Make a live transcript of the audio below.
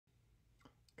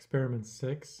Experiment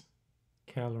 6,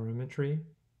 calorimetry.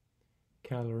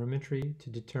 Calorimetry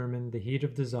to determine the heat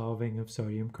of dissolving of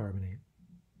sodium carbonate.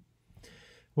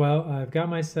 Well, I've got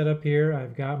my setup here.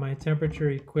 I've got my temperature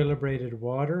equilibrated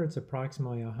water. It's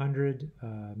approximately 100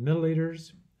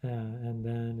 milliliters, and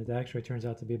then it actually turns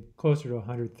out to be closer to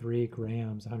 103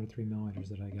 grams, 103 milliliters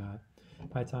that I got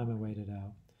by the time I weighed it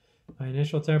out. My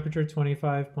initial temperature,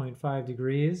 25.5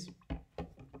 degrees.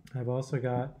 I've also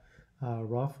got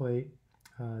roughly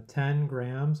 10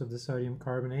 grams of the sodium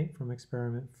carbonate from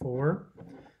experiment 4.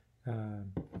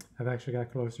 I've actually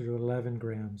got closer to 11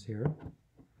 grams here.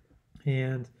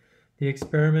 And the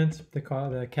experiment, the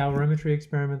calorimetry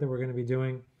experiment that we're going to be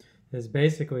doing is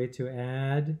basically to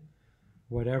add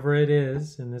whatever it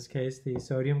is, in this case the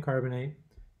sodium carbonate,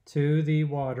 to the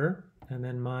water and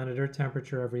then monitor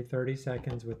temperature every 30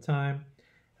 seconds with time.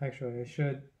 Actually, I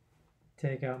should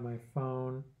take out my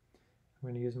phone. I'm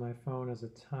going to use my phone as a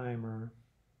timer.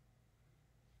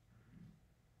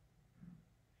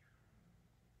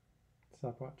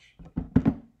 Stopwatch.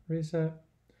 Reset.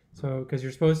 So, because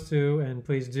you're supposed to, and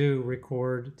please do,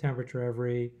 record temperature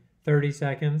every 30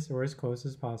 seconds or as close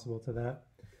as possible to that.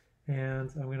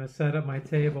 And I'm going to set up my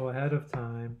table ahead of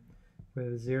time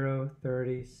with 0,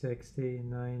 30, 60,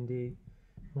 90,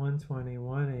 120,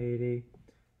 180,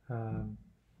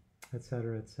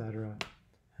 etc., etc.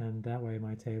 And that way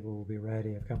my table will be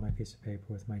ready. I've got my piece of paper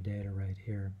with my data right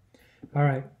here. All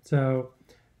right, so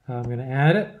I'm going to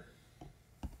add it.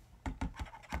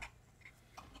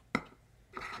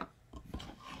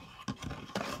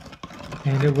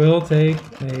 And it will take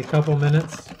a couple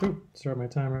minutes. Start my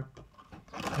timer.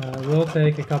 It will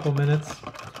take a couple minutes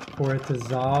for it to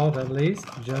dissolve at least.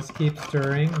 Just keep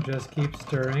stirring, just keep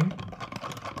stirring.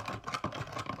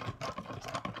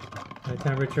 My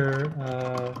temperature,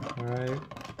 all right,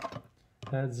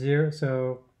 that's 0.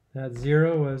 So that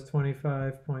 0 was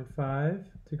 25.5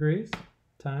 degrees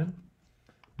time.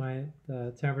 My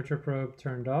temperature probe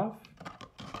turned off.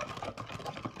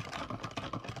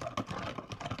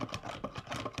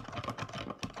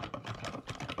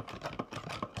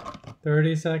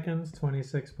 "30 seconds,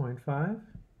 26.5.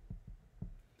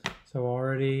 So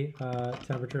already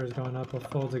temperature has gone up a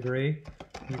full degree.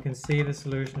 You can see the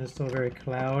solution is still very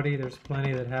cloudy. There's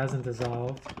plenty that hasn't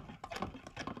dissolved.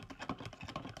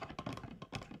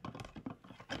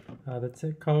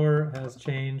 The color has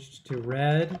changed to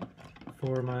red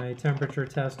for my temperature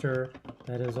tester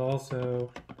that is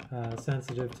also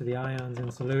sensitive to the ions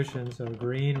in solution. So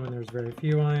green when there's very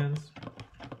few ions.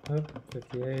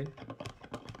 58.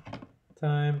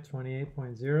 Time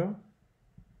 28.0.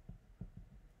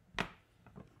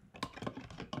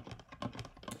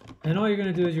 And all you're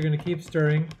going to do is you're going to keep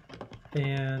stirring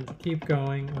and keep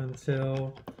going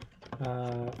until,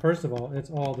 first of all,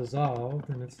 it's all dissolved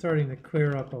and it's starting to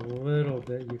clear up a little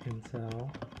bit, you can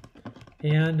tell.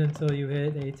 And until you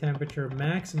hit a temperature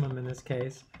maximum in this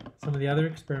case. Some of the other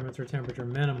experiments are temperature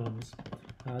minimums.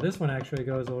 This one actually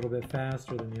goes a little bit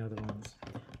faster than the other ones.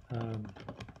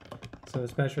 So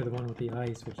especially the one with the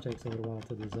ice, which takes a little while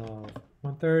to dissolve.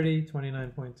 130,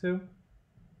 29.2.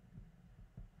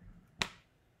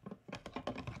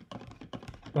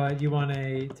 But you want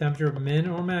a temperature min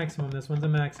or maximum, this one's a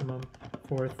maximum,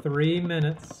 for 3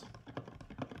 minutes.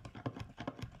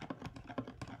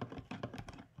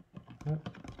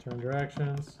 Turn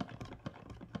directions.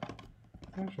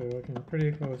 Actually looking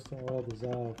pretty close to all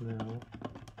dissolved now.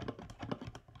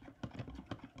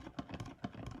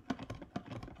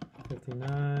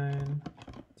 59,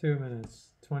 2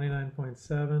 minutes,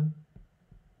 29.7.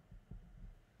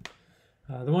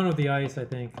 The one with the ice, I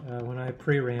think, when I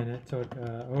pre-ran it, took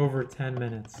over 10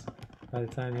 minutes by the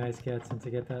time the ice gets in to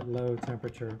get that low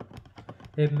temperature.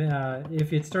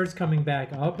 If it starts coming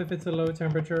back up, if it's a low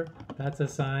temperature, that's a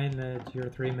sign that your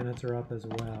 3 minutes are up as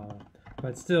well.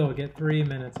 But still, get 3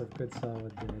 minutes of good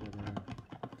solid data there.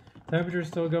 Temperature's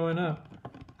still going up.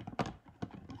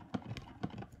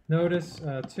 Notice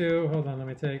hold on, let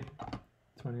me take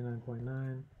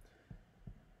 29.9.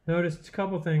 Notice a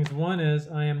couple things. One is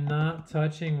I am not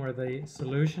touching where the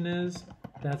solution is.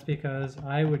 That's because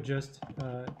I would just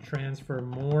transfer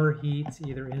more heat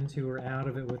either into or out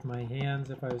of it with my hands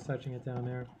if I was touching it down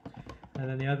there. And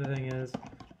then the other thing is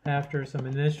after some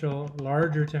initial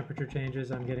larger temperature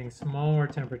changes, I'm getting smaller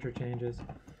temperature changes.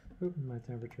 Oop, my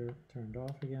temperature turned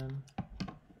off again.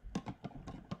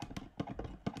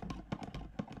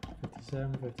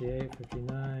 57, 58,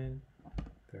 59,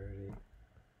 30.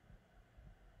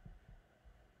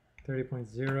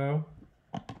 30.0.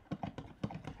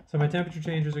 So my temperature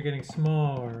changes are getting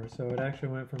smaller. So it actually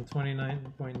went from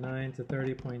 29.9 to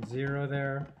 30.0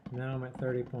 there. Now I'm at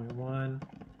 30.1.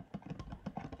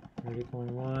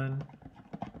 30.1.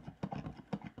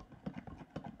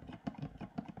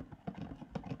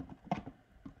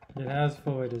 It has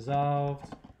fully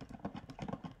dissolved.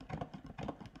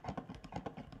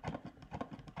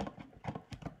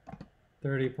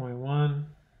 30.1.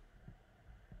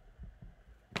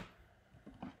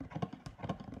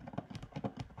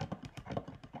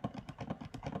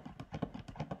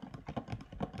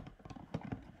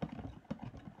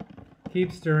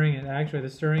 Keep stirring it. Actually, the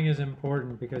stirring is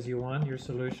important because you want your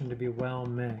solution to be well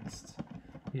mixed.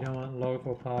 You don't want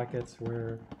local pockets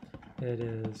where it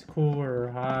is cooler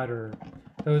or hot, or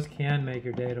those can make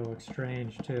your data look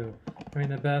strange too. I mean,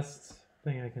 the best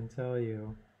thing I can tell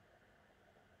you,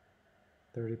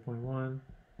 30.1,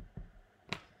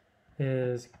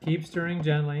 is keep stirring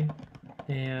gently,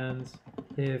 and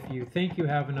if you think you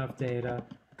have enough data,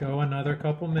 go another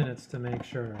couple minutes to make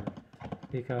sure,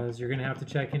 because you're going to have to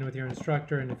check in with your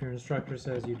instructor, and if your instructor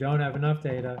says you don't have enough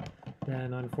data,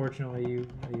 then unfortunately you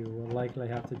will likely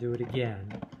have to do it again,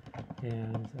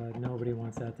 and nobody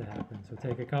wants that to happen. So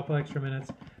take a couple extra minutes.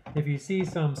 If you see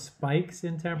some spikes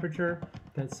in temperature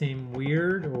that seem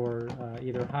weird or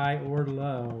either high or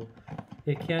low,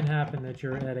 it can happen that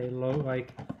you're at a low,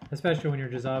 like especially when you're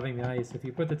dissolving the ice. If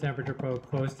you put the temperature probe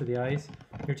close to the ice,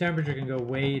 your temperature can go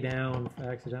way down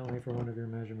accidentally for one of your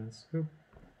measurements. Oop.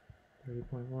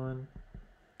 30.1.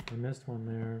 I missed one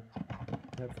there.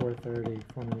 At 4:30,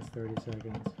 4 minutes 30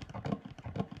 seconds.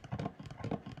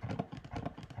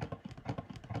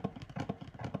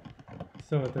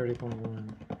 Still at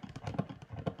 30.1.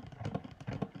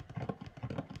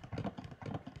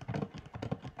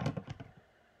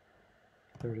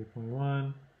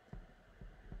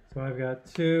 So I've got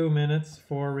 2 minutes,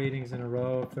 4 readings in a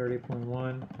row of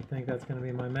 30.1. I think that's going to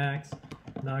be my max.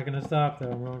 Not going to stop though.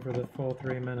 I'm going for the full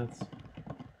 3 minutes.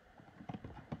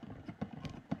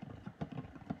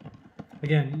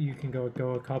 Again, you can go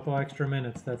a couple extra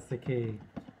minutes. That's the key.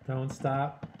 Don't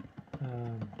stop,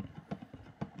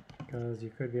 because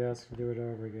you could be asked to do it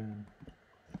over again.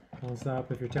 Don't stop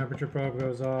if your temperature probe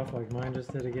goes off, like mine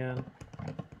just did again.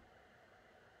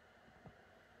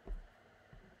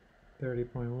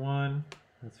 30.1.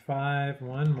 That's 5.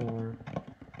 One more.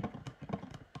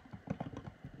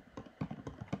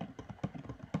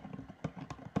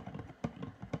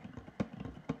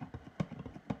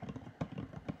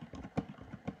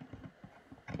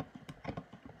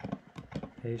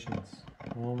 Patience.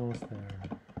 Almost there.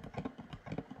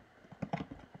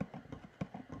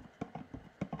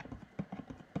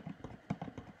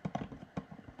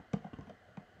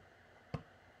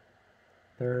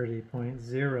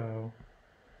 .0.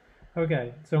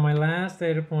 Okay, so my last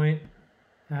data point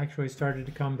actually started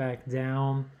to come back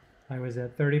down. I was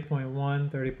at 30.1,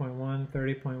 30.1, 30.1,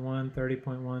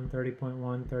 30.1,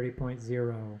 30.1,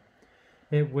 30.0.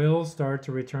 It will start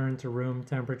to return to room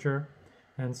temperature.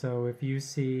 And so if you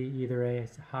see either a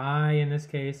high in this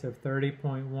case of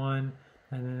 30.1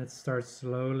 and then it starts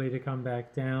slowly to come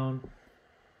back down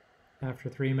after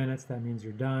 3 minutes, that means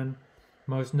you're done.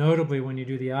 Most notably when you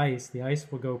do the ice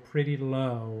will go pretty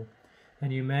low,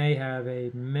 and you may have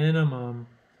a minimum,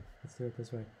 let's do it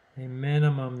this way, a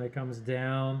minimum that comes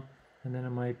down, and then it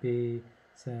might be,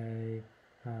 say,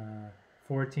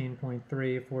 14.3,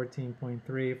 14.3,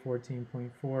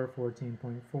 14.4,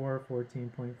 14.4,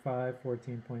 14.5,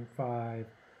 14.5.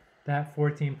 That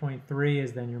 14.3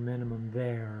 is then your minimum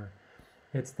there.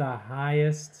 It's the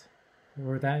highest,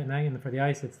 or that, and for the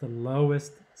ice, it's the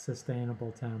lowest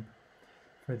sustainable temp.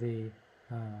 For the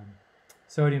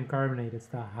sodium carbonate, it's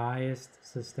the highest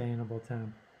sustainable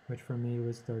temp, which for me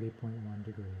was 30.1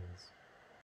 degrees.